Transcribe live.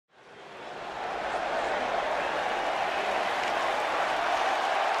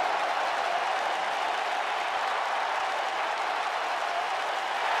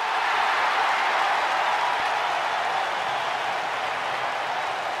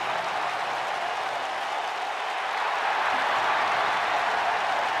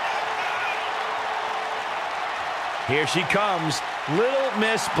Here she comes, Little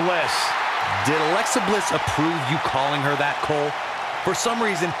Miss Bliss. Did Alexa Bliss approve you calling her that, Cole? For some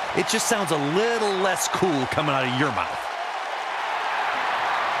reason, it just sounds a little less cool coming out of your mouth.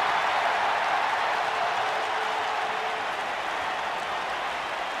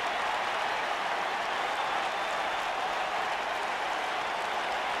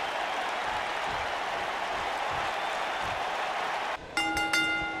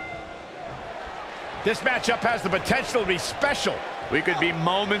 This matchup has the potential to be special. We could be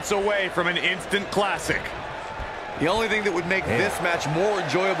moments away from an instant classic. The only thing that would make this match more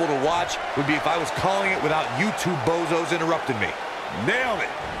enjoyable to watch would be if I was calling it without you two bozos interrupting me. Nailed it.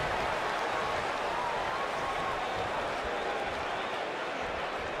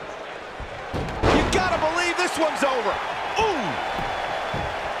 You gotta believe this one's over. Ooh!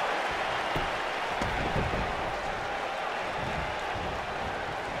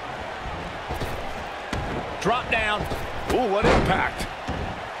 Drop down. Ooh, what impact.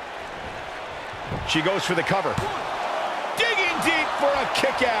 She goes for the cover. Digging deep for a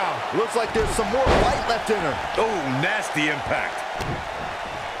kick out. Looks like there's some more light left in her. Oh, nasty impact.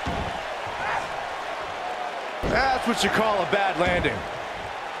 That's what you call a bad landing.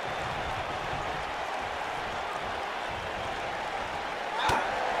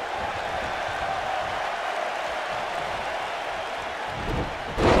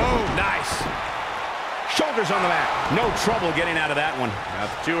 Oh, nice. Shoulders on the mat. No trouble getting out of that one.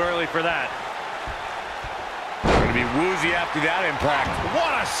 That's too early for that. Going to be woozy after that impact.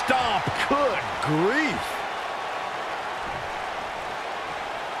 What a stomp. Good grief.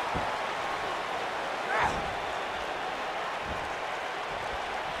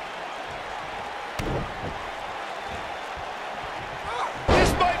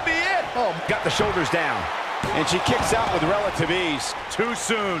 This might be it. Oh, got the shoulders down. And she kicks out with relative ease. Too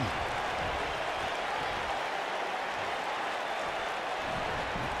soon.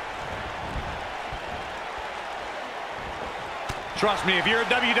 Trust me, if you're a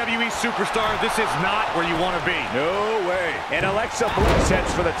WWE superstar, this is not where you want to be. No way. And Alexa Bliss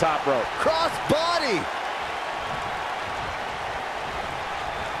heads for the top rope. Cross body.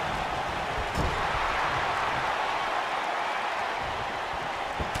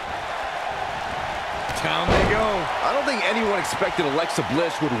 Down they go. I don't think anyone expected Alexa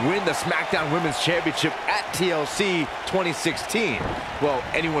Bliss would win the SmackDown Women's Championship at TLC 2016. Well,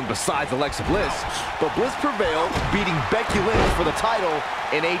 anyone besides Alexa Bliss. But Bliss prevailed, beating Becky Lynch for the title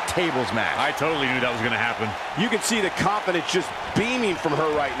in a tables match. I totally knew that was going to happen. You can see the confidence just beaming from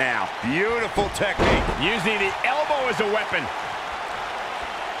her right now. Beautiful technique. Using the elbow as a weapon.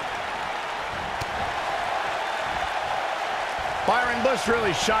 Byron, Bliss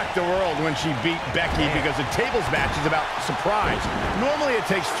really shocked the world when she beat Becky because a tables match is about surprise. Normally it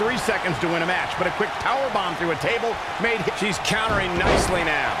takes 3 seconds to win a match, but a quick powerbomb through a table made... She's countering nicely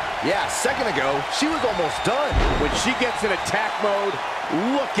now. Yeah, a second ago, she was almost done. When she gets in attack mode,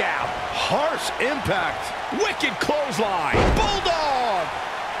 look out. Harsh impact. Wicked clothesline. Bulldog.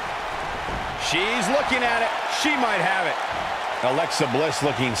 She's looking at it. She might have it. Alexa Bliss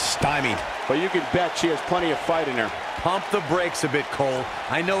looking stymied. But you can bet she has plenty of fight in her. Pump the brakes a bit, Cole.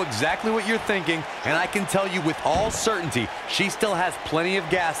 I know exactly what you're thinking, and I can tell you with all certainty, she still has plenty of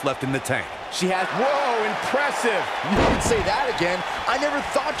gas left in the tank. She has... Whoa, impressive. You can say that again. I never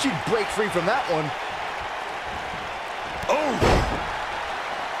thought she'd break free from that one. Oh!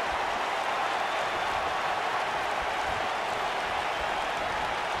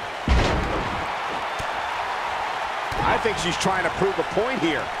 I think she's trying to prove a point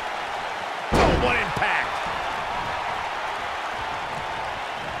here. Oh, what impact!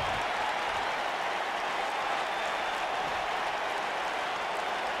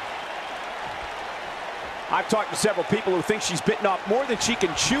 I've talked to several people who think she's bitten off more than she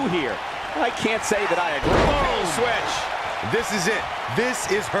can chew here. I can't say that I agree. Oh, switch. This is it.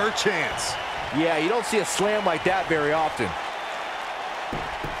 This is her chance. Yeah, you don't see a slam like that very often.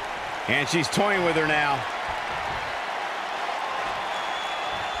 And she's toying with her now.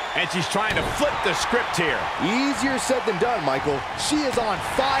 And she's trying to flip the script here. Easier said than done, Michael. She is on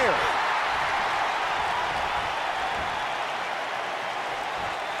fire.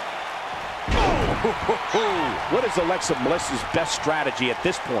 What is Alexa Bliss's best strategy at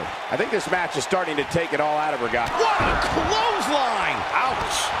this point? I think this match is starting to take it all out of her, guy. What a clothesline!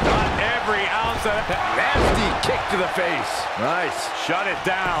 Ouch! Not every ounce of that. Nasty kick to the face. Nice. Shut it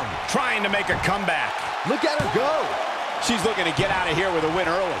down. Trying to make a comeback. Look at her go. She's looking to get out of here with a win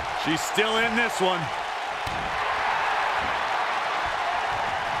early. She's still in this one.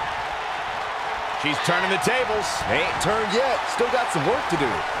 She's turning the tables. They ain't turned yet. Still got some work to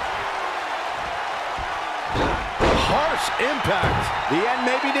do. Harsh impact. The end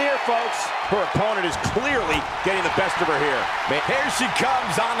may be near, folks. Her opponent is clearly getting the best of her here. Here she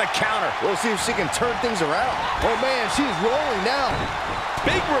comes on the counter. We'll see if she can turn things around. Oh, man, she's rolling now.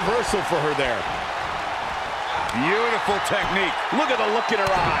 Big reversal for her there. Beautiful technique. Look at the look in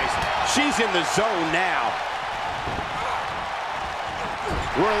her eyes. She's in the zone now.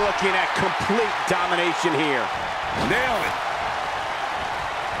 We're looking at complete domination here. Nailed it.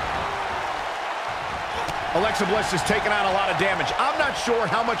 Alexa Bliss has taken on a lot of damage. I'm not sure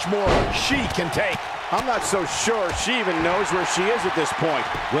how much more she can take. I'm not so sure she even knows where she is at this point.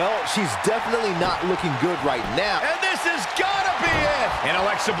 Well, she's definitely not looking good right now. And this has got to be it. And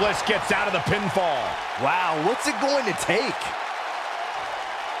Alexa Bliss gets out of the pinfall. Wow, what's it going to take?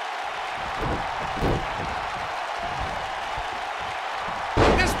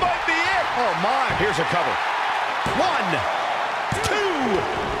 This might be it. Oh, my. Here's a cover. 1,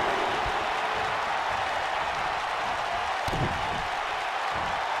 2.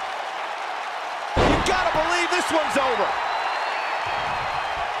 Gotta believe this one's over.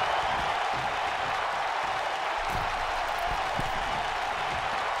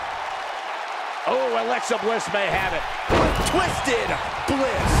 Oh, Alexa Bliss may have it. Twisted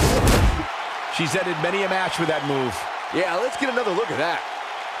Bliss. She's ended many a match with that move. Yeah, let's get another look at that.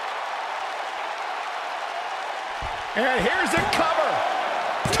 And here's a cover.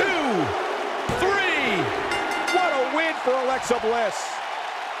 2, 3. What a win for Alexa Bliss.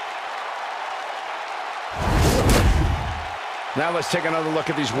 Now let's take another look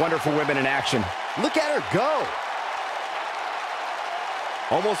at these wonderful women in action. Look at her go.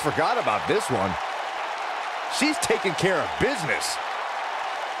 Almost forgot about this one. She's taking care of business.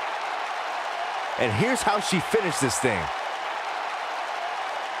 And here's how she finished this thing.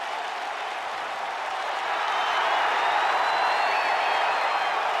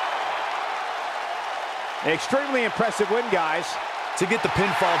 Extremely impressive win, guys. To get the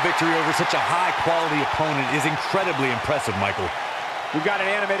pinfall victory over such a high-quality opponent is incredibly impressive, Michael. We've got an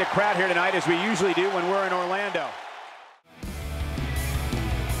animated crowd here tonight, as we usually do when we're in Orlando.